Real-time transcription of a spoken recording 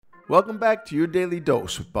Welcome back to your Daily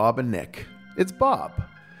Dose with Bob and Nick. It's Bob.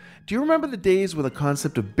 Do you remember the days when the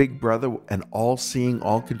concept of Big Brother, an all-seeing,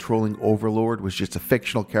 all-controlling overlord, was just a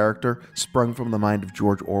fictional character sprung from the mind of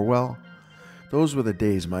George Orwell? Those were the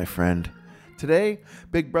days, my friend. Today,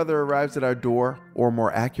 Big Brother arrives at our door, or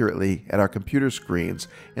more accurately, at our computer screens,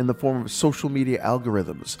 in the form of social media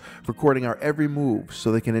algorithms, recording our every move so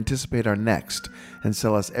they can anticipate our next and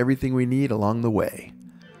sell us everything we need along the way.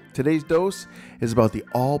 Today's dose is about the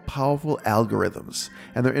all-powerful algorithms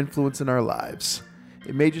and their influence in our lives.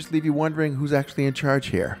 It may just leave you wondering who's actually in charge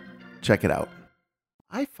here. Check it out.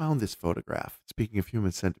 I found this photograph, speaking of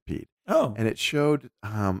Human Centipede, and it showed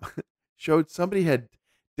somebody had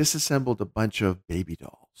disassembled a bunch of baby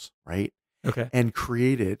dolls, right? Okay. And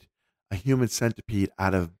created a human centipede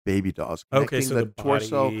out of baby dolls. Okay, so the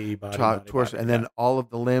torso, body, and then all of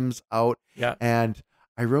the limbs out. Yeah. And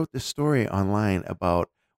I wrote this story online about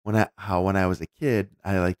when I was a kid,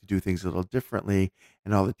 I liked to do things a little differently,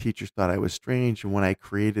 and all the teachers thought I was strange. And when I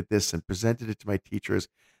created this and presented it to my teachers,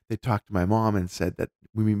 they talked to my mom and said that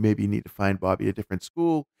we maybe need to find Bobby a different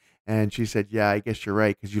school. And she said, "Yeah, I guess you're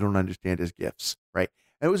right because you don't understand his gifts, right?"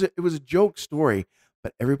 And it was a joke story,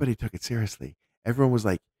 but everybody took it seriously. Everyone was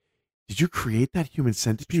like, "Did you create that human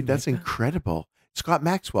centipede? That's incredible." Scott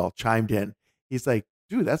Maxwell chimed in. He's like,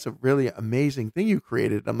 "Dude, that's a really amazing thing you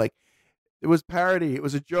created." I'm like, it was parody. It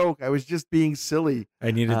was a joke. I was just being silly. I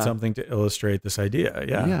needed something to illustrate this idea.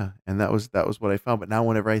 Yeah. Yeah. And that was what I found. But now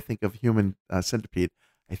whenever I think of human centipede,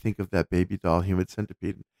 I think of that baby doll human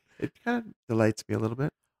centipede. It kind of delights me a little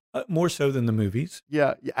bit. More so than the movies.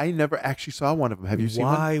 Yeah. I never actually saw one of them. Have you seen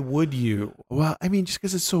one? Why would you? Well, I mean, just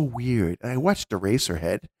because it's so weird. I watched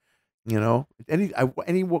Eraserhead. You know,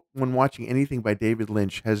 anyone watching anything by David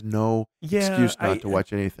Lynch has no excuse not to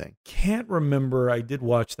watch anything. Can't remember. I did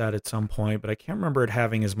watch that at some point, but I can't remember it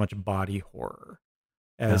having as much body horror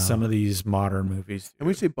as some of these modern movies do. And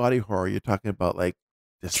when you say body horror, you're talking about like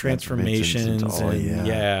transformations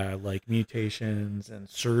and like mutations and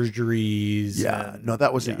surgeries. Yeah, no,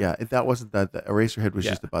 that wasn't. Yeah, that wasn't that. The Eraserhead was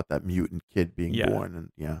just about that mutant kid being born,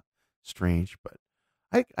 and strange, but.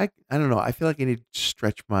 I don't know. I feel like I need to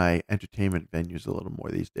stretch my entertainment venues a little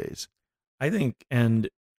more these days. I think, and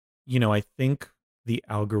I think the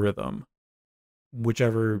algorithm,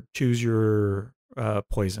 whichever, choose your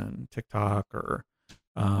poison, TikTok or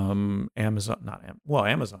Amazon,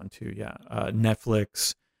 Amazon too,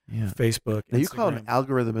 Netflix, Facebook, now Instagram. You call it an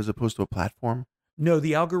algorithm as opposed to a platform? No,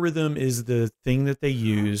 the algorithm is the thing that they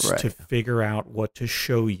use to figure out what to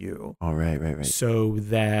show you. Oh, right. So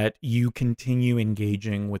that you continue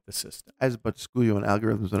engaging with the system. I was about to school you on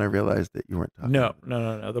algorithms when I realized that you weren't talking.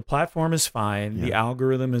 No. The platform is fine. Yeah. The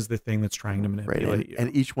algorithm is the thing that's trying to manipulate you.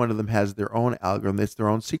 And each one of them has their own algorithm. It's their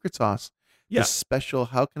own secret sauce. Yeah. The special,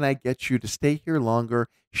 how can I get you to stay here longer,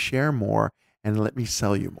 share more, and let me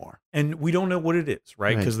sell you more? And we don't know what it is,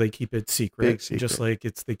 right? Because they keep it secret. Big secret. Just like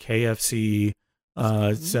it's the KFC...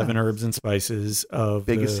 7 herbs and spices of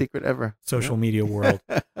biggest secret ever social media world.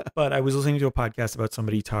 But I was listening to a podcast about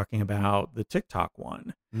somebody talking about the TikTok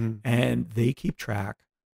one, and they keep track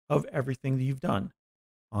of everything that you've done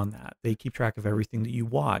on that. They keep track of everything that you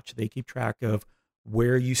watch. They keep track of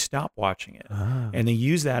where you stop watching it, and they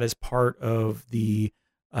use that as part of the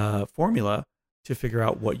formula to figure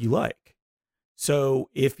out what you like. So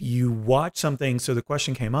if you watch something, so the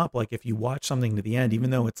question came up, like if you watch something to the end, even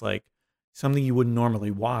though it's like something you wouldn't normally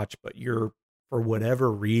watch, but you're, for whatever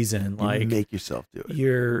reason, like, you make yourself do it.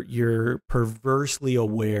 You're perversely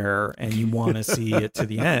aware and you want to see it to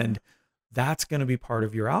the end. That's going to be part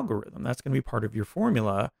of your algorithm. That's going to be part of your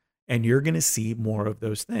formula, and you're going to see more of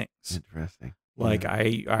those things. Interesting. Like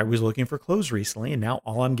I was looking for clothes recently, and now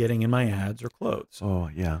all I'm getting in my ads are clothes. Oh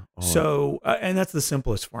yeah. So and that's the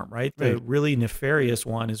simplest form, right? The really nefarious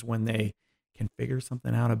one is when they can figure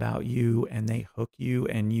something out about you and they hook you,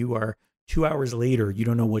 and you are 2 hours later, you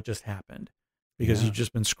don't know what just happened because you've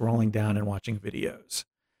just been scrolling down and watching videos.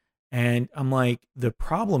 And I'm like, the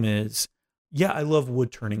problem is, I love wood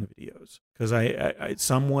turning videos because I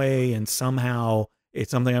some way and somehow it's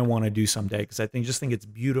something I want to do someday because I think it's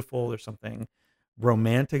beautiful. There's something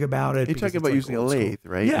romantic about it. You're talking about using a lathe,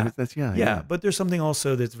 right? Yeah. But there's something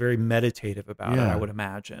also that's very meditative about it, I would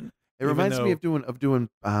imagine. It reminds me of doing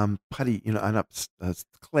putty, on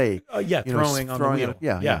clay. Throwing on the wheel.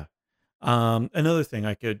 Yeah. Another thing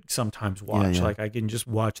I could sometimes watch, like I can just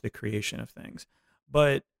watch the creation of things.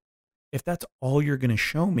 But if that's all you're going to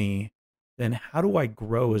show me, then how do I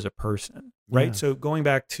grow as a person? Right. Yeah. So going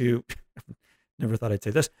back to, never thought I'd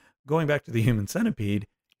say this, going back to the human centipede,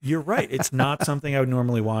 you're right. It's not something I would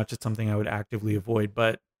normally watch. It's something I would actively avoid,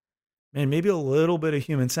 but man, maybe a little bit of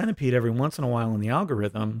human centipede every once in a while in the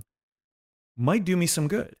algorithm might do me some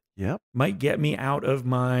good. Yep. Might get me out of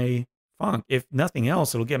my funk. If nothing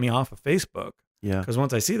else, it'll get me off of Facebook. Yeah. Because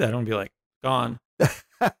once I see that, I'll be like, gone.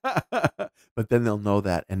 But then they'll know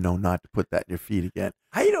that and know not to put that in your feed again.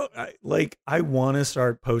 I want to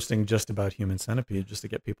start posting just about Human Centipede just to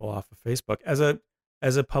get people off of Facebook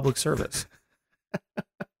as a public service.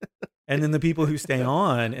 And then the people who stay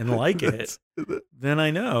on and like it, then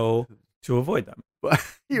I know to avoid them.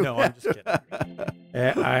 No, I'm just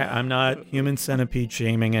kidding. I'm not Human Centipede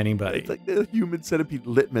shaming anybody. It's like the Human Centipede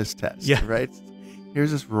litmus test, right?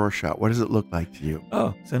 Here's this Rorschach. What does it look like to you?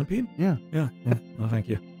 Oh, centipede? Yeah. Well, thank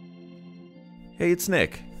you. Hey, it's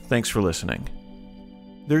Nick. Thanks for listening.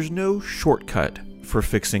 There's no shortcut for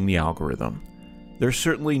fixing the algorithm. There's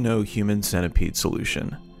certainly no Human Centipede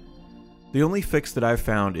solution. The only fix that I've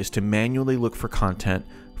found is to manually look for content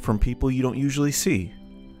from people you don't usually see.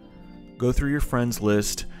 Go through your friends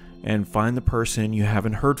list and find the person you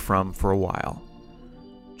haven't heard from for a while.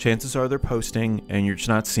 Chances are they're posting and you're just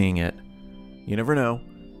not seeing it. You never know,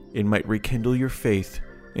 it might rekindle your faith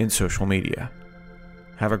in social media.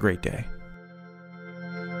 Have a great day.